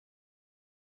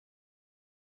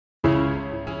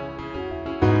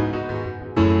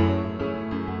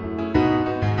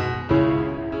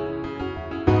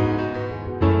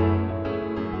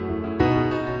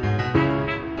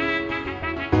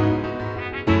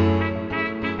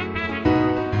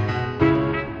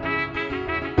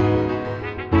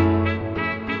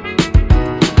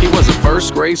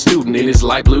grade student in his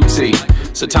light blue tee.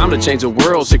 So time to change the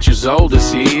world, 6 years old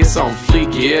is he. It's on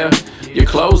fleek, yeah. Your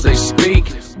clothes, they speak.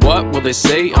 What will they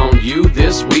say on you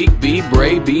this week? Be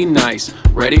brave, be nice,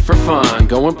 ready for fun.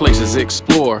 Going places,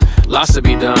 explore, lots to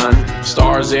be done.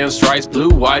 Stars and stripes, blue,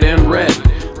 white, and red.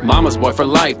 Mama's boy for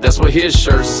life, that's what his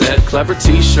shirt said. Clever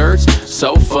t-shirts,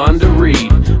 so fun to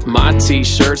read. My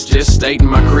t-shirts just stating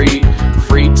my creed.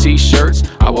 Free t-shirts,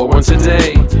 I wore one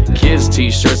today. Kids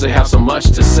t-shirts, they have so much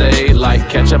to say. Like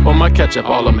ketchup on my ketchup,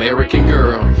 all American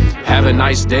girl. Have a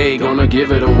nice day, gonna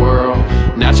give it a whirl.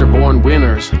 Natural born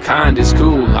winners, kind is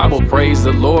cool. I will praise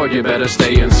the Lord, you better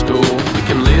stay in school. You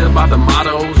can live by the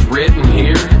mottos written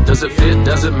here. Does it fit,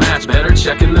 does it match? Better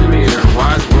check in the mirror.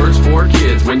 Wise words for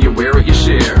kids, when you wear it you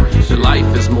share. Your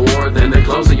life is more than the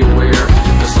clothes that you wear.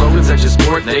 The slogans that you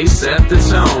sport, they set the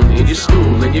tone. In your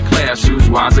school, in your class, choose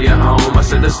wisely at home. I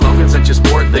said the slogans that you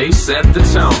sport, they set the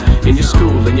tone. In your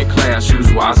school, in your class,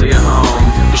 choose wisely at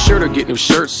home. Be sure to get new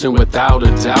shirts, and without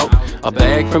a doubt, a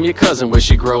bag from your cousin where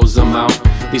she grows them out.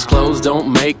 These clothes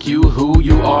don't make you who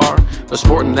you are, but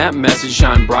sporting that message,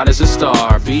 shine bright as a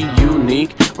star. Be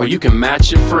unique, or you can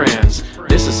match your friends.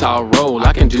 This is how I roll,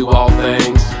 I can do all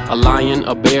things. A lion,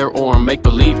 a bear, or a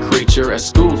make-believe creature. At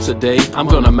school today, I'm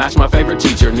gonna match my favorite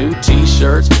teacher. New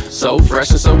t-shirts, so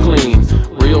fresh and so clean.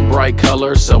 Real bright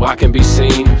colors, so I can be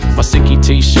seen. My stinky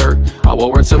t-shirt, I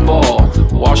wore it to ball.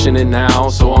 Washing it now,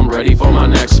 so I'm ready for my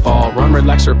next fall. Run,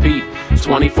 relax, repeat,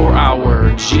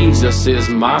 24-hour. Jesus is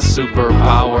my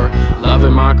superpower.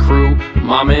 Loving my crew,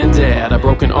 mama and dad. A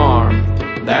broken arm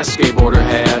that skateboarder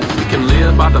had. You can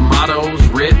live by the mottos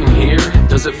written here.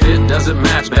 Does it fit, does it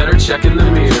match? Better check in the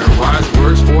mirror. Wise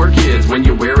words for kids, when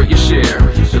you wear it you share.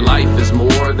 Your life is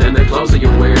more than the clothes that you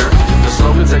wear. The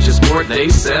slogans that you sport, they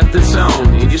set the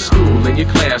tone. In your school, in your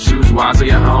class, choose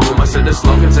wisely at home. I said the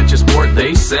slogans that you sport,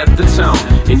 they set the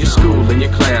tone. In your school, in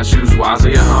your class, choose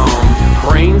wisely at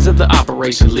home. Brains of the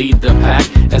operation lead the pack.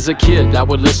 As a kid, I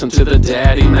would listen to the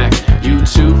Daddy Mac.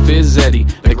 YouTube,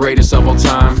 PhysEddy, the greatest of all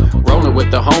time. Rolling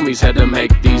with the homies, had to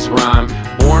make these rhyme.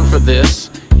 Born for this,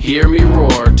 hear me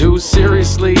roar. Dude,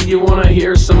 seriously, you wanna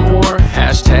hear some more?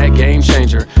 Hashtag game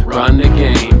changer, run the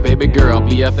game. Baby girl,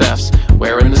 BFFs,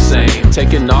 wearing the same.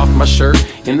 Taking off my shirt,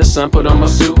 in the sun, put on my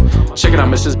suit. Check it out,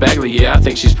 Mrs. Bagley, yeah, I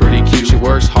think she's pretty cute. She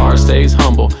works hard, stays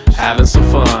humble, having some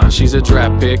fun. She's a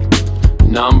draft pick,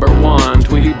 #1,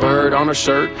 Tweety bird on her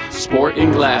shirt,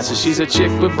 sporting glasses. She's a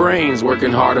chick with brains,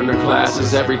 working hard in her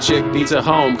classes. Every chick needs a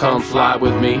home, come fly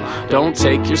with me. Don't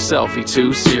take your selfie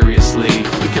too seriously.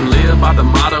 You can live by the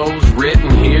mottos written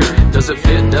here. Does it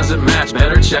fit, does it match?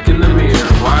 Better check in the mirror.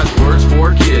 Wise words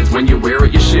for kids, when you wear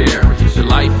it you share. Your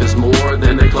life is more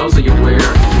than the clothes that you wear.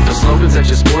 The slogans that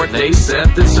you sport, they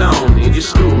set the tone. In your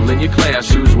school, in your class,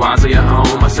 choose wisely at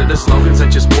home. I said the slogans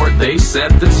that you sport, they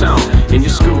set the tone. In your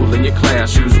school, in your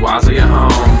class, choose wisely at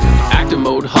home. Active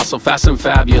mode, hustle, fast and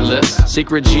fabulous.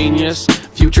 Secret genius,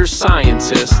 future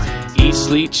scientist. Eat,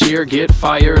 sleep, cheer, get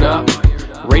fired up.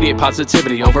 Radiate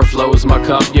positivity, overflows my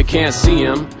cup. You can't see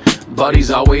him, but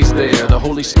he's always there. The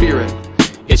Holy Spirit,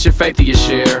 it's your faith that you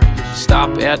share.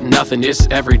 Stop at nothing, it's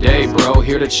every day, bro.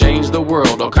 Here to change the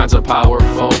world, all kinds of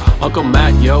powerful. Uncle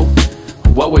Matt, yo,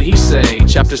 what would he say?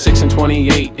 Chapter 6 and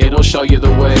 28, it'll show you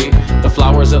the way. The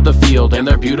flowers of the field and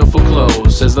their beautiful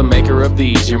clothes. Says the maker of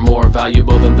these, you're more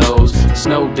valuable than those.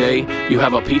 Snow day, you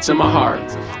have a piece in my heart.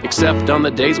 Except on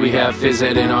the days we have phys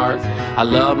ed and art. I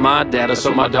love my data,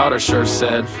 so my daughter sure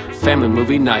said. Family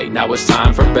movie night, now it's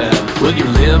time for bed. Will you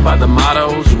live by the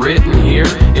mottos written here?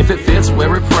 If it fits,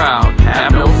 wear it proud,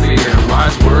 have no fear.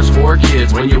 Wise words for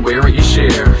kids, when you wear it you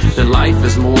share. The life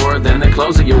is more than the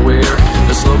clothes that you wear.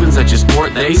 The slogans that you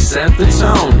sport, they set the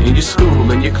tone. In your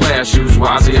school, in your class, choose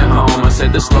wisely at home. I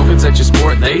said the slogans that you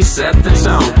sport, they set the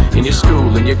tone. In your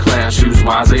school, in your class, choose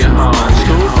wisely at home.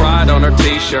 School pride on her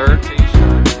t-shirt,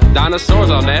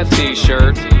 dinosaurs on that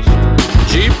t-shirt.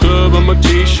 Jeep Club on my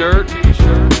t-shirt,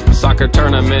 soccer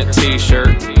tournament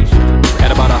t-shirt. Had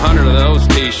about 100 of those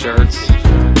t-shirts.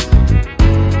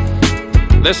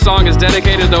 This song is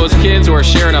dedicated to those kids who are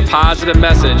sharing a positive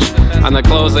message on the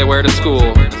clothes they wear to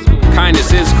school.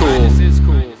 Kindness is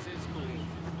cool.